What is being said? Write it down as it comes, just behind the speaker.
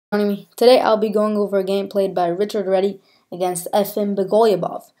Joining me. Today I'll be going over a game played by Richard Reti against Efim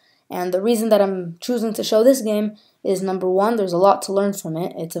Bogoljubov. And the reason that I'm choosing to show this game is, number one, there's a lot to learn from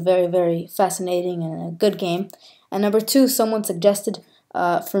it. It's a very, very fascinating and a good game. And number two, someone suggested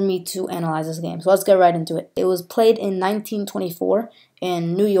for me to analyze this game. So let's get right into it. It was played in 1924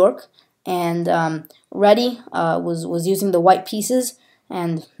 in New York, and Reti was using the white pieces,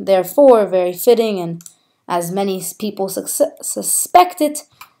 and therefore very fitting, and as many people suspected,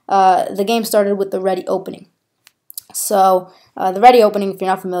 the game started with the Reti Opening. So the Reti Opening, if you're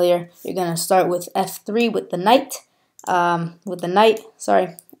not familiar, you're going to start with F3 with the knight,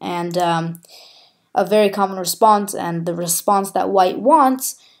 and a very common response, and the response that white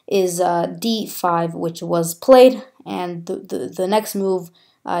wants is D5, which was played, and the next move,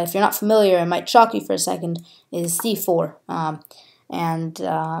 if you're not familiar, it might shock you for a second, is C4.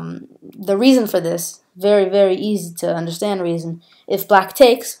 The reason for this, very, very easy to understand reason. If black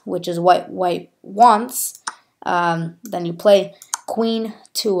takes, which is what white wants, then you play queen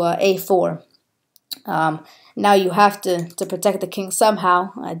to A4. Now you have to protect the king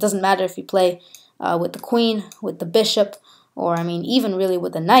somehow. It doesn't matter if you play with the queen, with the bishop, or even really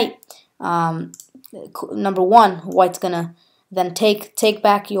with the knight. Number one, white's gonna then take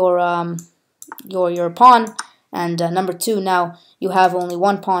back your pawn, and number two, now you have only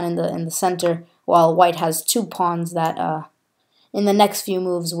one pawn in the center, while white has two pawns that in the next few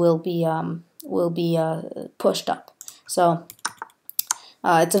moves will be pushed up. So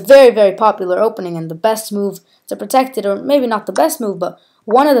it's a very, very popular opening, and the best move to protect it, or maybe not the best move, but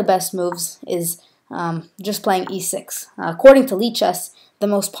one of the best moves, is just playing E6. According to Lichess, the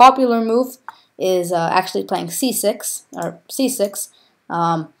most popular move is actually playing C6 or C6.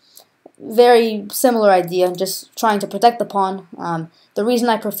 Very similar idea, just trying to protect the pawn. The reason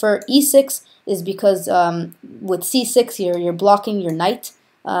I prefer E6 is because with C6 you're blocking your knight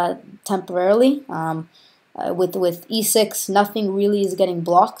temporarily. With E6, nothing really is getting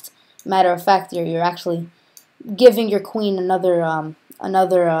blocked. Matter of fact, you're actually giving your queen another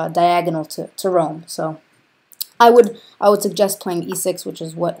diagonal to roam. So I would suggest playing E6, which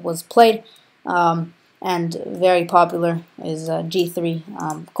is what was played. And very popular is G3.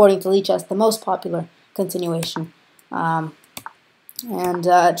 According to Lichess, the most popular continuation.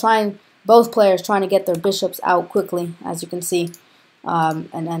 Both players trying to get their bishops out quickly, as you can see,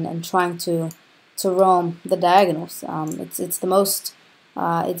 and trying to roam the diagonals. It's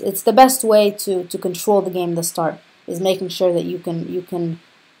the best way to control the game at the start, is making sure that you can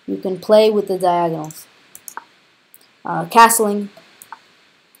play with the diagonals. Castling.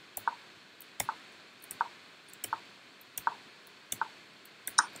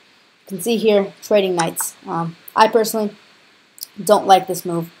 You can see here trading knights. I personally don't like this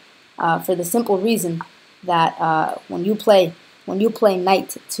move for the simple reason that when you play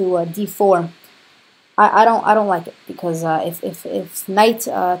knight to D4, I don't like it, because if knight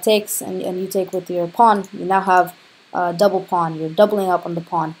takes and you take with your pawn, you now have double pawn. You're doubling up on the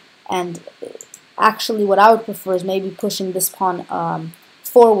pawn, and actually what I would prefer is maybe pushing this pawn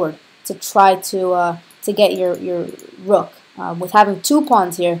forward to try to get your rook. With having two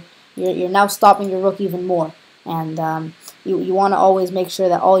pawns here, you're now stopping your rook even more, and you want to always make sure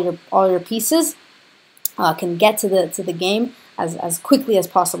that all your pieces can get to the game as quickly as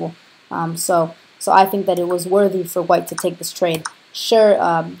possible. So I think that it was worthy for white to take this trade. Sure,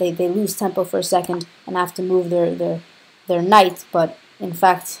 they lose tempo for a second and have to move their knight, but in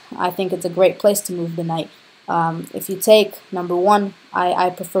fact I think it's a great place to move the knight. If you take, number one, I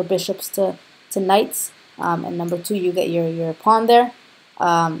prefer bishops to knights, and number two, you get your pawn there.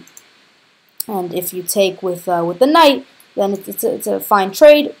 And if you take with the knight, then it's a fine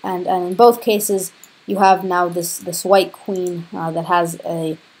trade, and in both cases you have now this white queen that has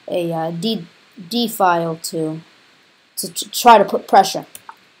a D file to try to put pressure,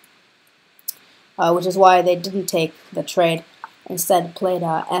 which is why they didn't take the trade. Instead played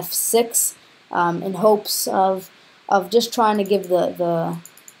F6 in hopes of just trying to give the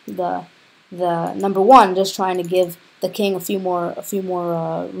number one, just trying to give the king a few more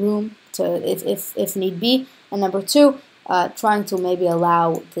room to if need be, and number two, trying to maybe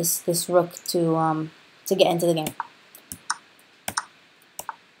allow this rook to get into the game.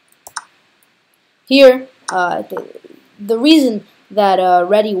 Here, the reason that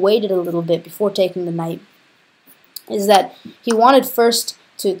Reti waited a little bit before taking the knight is that he wanted first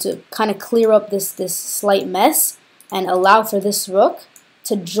to kind of clear up this slight mess and allow for this rook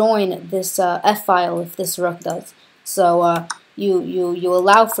to join this F file if this rook does. So you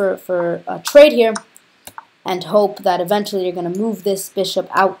allow for a trade here, and hope that eventually you're going to move this bishop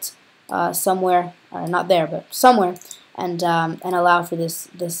out somewhere, not there, but somewhere, and allow for this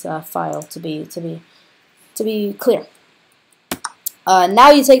file to be clear. Now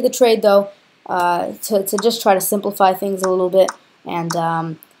you take the trade though to just try to simplify things a little bit and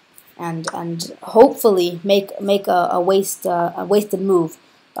hopefully make a wasted move.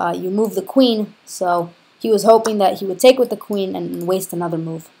 You move the queen, so he was hoping that he would take with the queen and waste another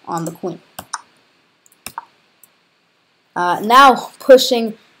move on the queen. Now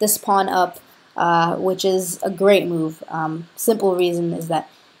pushing this pawn up, which is a great move. Simple reason is that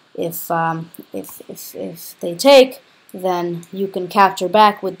if they take, then you can capture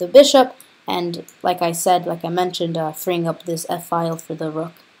back with the bishop, and like I mentioned, freeing up this f file for the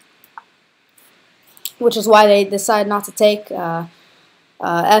rook, which is why they decide not to take.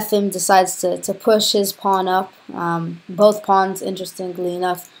 Efim decides to push his pawn up. Both pawns, interestingly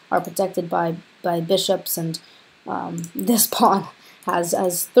enough, are protected by bishops, and this pawn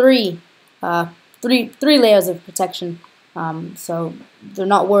has three layers of protection, so they're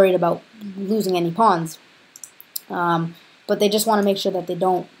not worried about losing any pawns. But they just want to make sure that they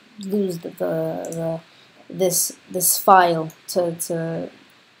don't lose this file to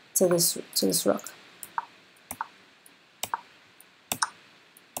this rook.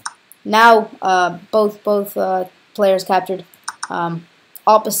 Now both players captured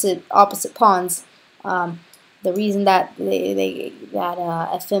opposite pawns. The reason that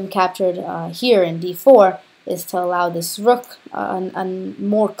Efim captured here in d4 is to allow this rook a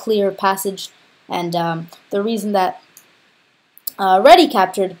more clear passage, and the reason that Reti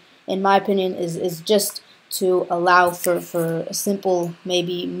captured, in my opinion, is just to allow for a simple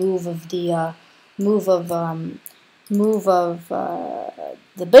maybe move of the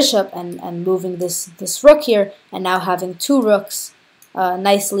the bishop and moving this rook here, and now having two rooks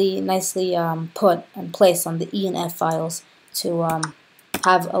nicely put and placed on the E and F files to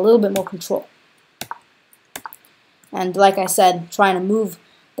have a little bit more control. And like I said, trying to move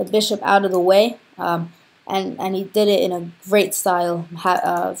the bishop out of the way, and he did it in a great style.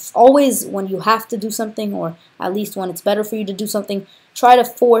 Always when you have to do something, or at least when it's better for you to do something, try to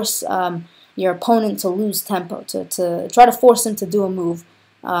force your opponent to lose tempo, to try to force him to do a move.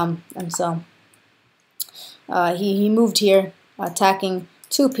 And so he moved here, attacking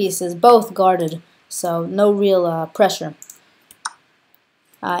two pieces, both guarded, so no real pressure.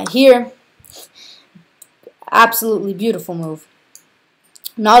 Here, absolutely beautiful move.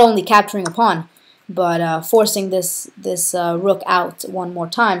 Not only capturing a pawn, but forcing this rook out one more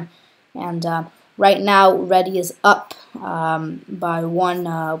time. And right now, Reti is up by one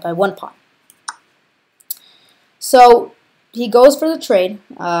pawn. So he goes for the trade.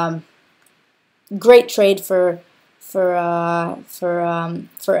 Great trade for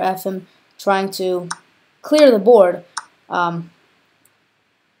Efim, trying to clear the board,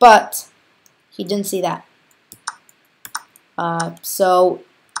 but he didn't see that. So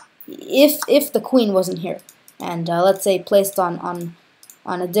if the queen wasn't here, and let's say placed on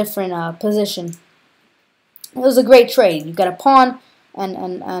a different position, it was a great trade. You got a pawn,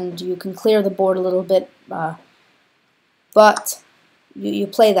 and you can clear the board a little bit, but you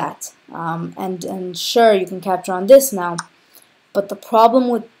play that, and sure, you can capture on this now, but the problem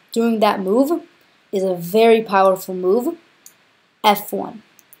with doing that move is a very powerful move, f1,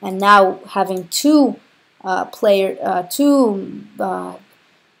 and now having two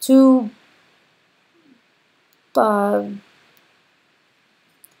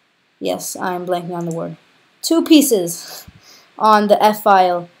yes, I am blanking on the word, two pieces on the f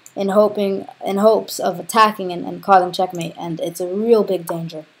file in hopes of attacking and causing checkmate, and it's a real big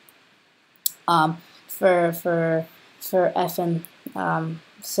danger for Efim.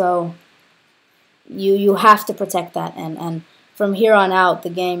 So you have to protect that, and from here on out, the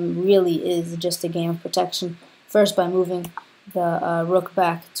game really is just a game of protection. First, by moving the rook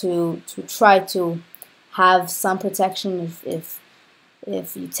back to try to have some protection.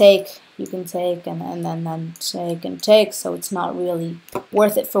 If you take, you can take, and then take and take, so it's not really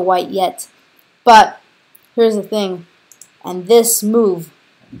worth it for white yet. But here's the thing, and this move,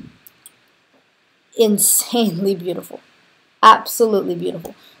 insanely beautiful. Absolutely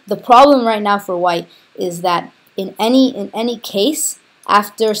beautiful. The problem right now for white is that in any case,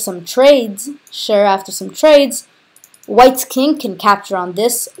 after some trades, white's king can capture on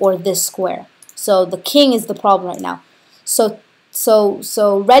this or this square. So the king is the problem right now. So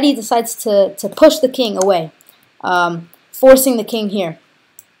Reti decides to push the king away, forcing the king here,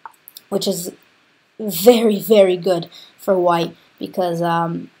 which is very, very good for white, because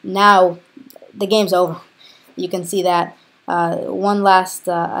now the game's over. You can see that one last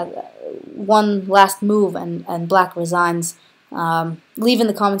move, and black resigns. Leave in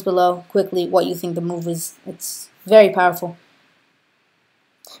the comments below quickly what you think the move is. It's very powerful.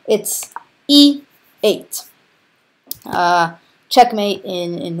 It's E8. Checkmate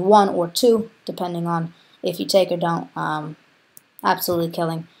in 1 or 2, depending on if you take or don't. Absolutely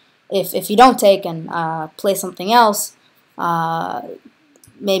killing. If you don't take and play something else,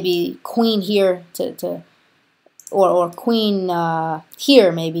 maybe queen here or queen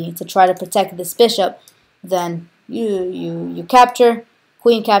here maybe to try to protect this bishop, then you capture,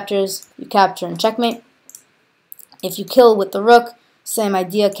 queen captures, you capture and checkmate. If you kill with the rook, same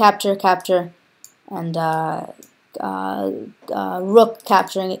idea, capture, capture, and rook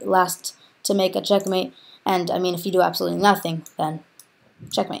capturing it last to make a checkmate. And I mean, if you do absolutely nothing, then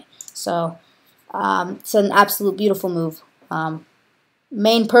checkmate. So it's an absolute beautiful move.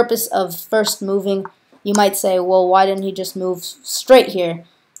 Main purpose of first moving, you might say, well, why didn't he just move straight here?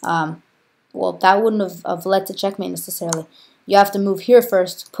 Well, that wouldn't have led to checkmate necessarily. You have to move here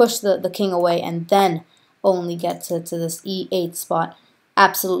first, push the king away, and then only get to this E8 spot.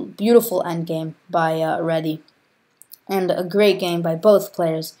 Absolute beautiful endgame by Reti, and a great game by both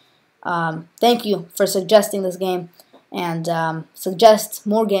players. Thank you for suggesting this game, and suggest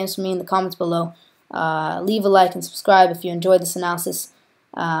more games for me in the comments below. Leave a like and subscribe if you enjoyed this analysis,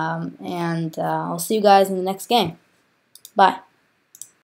 and I'll see you guys in the next game. Bye.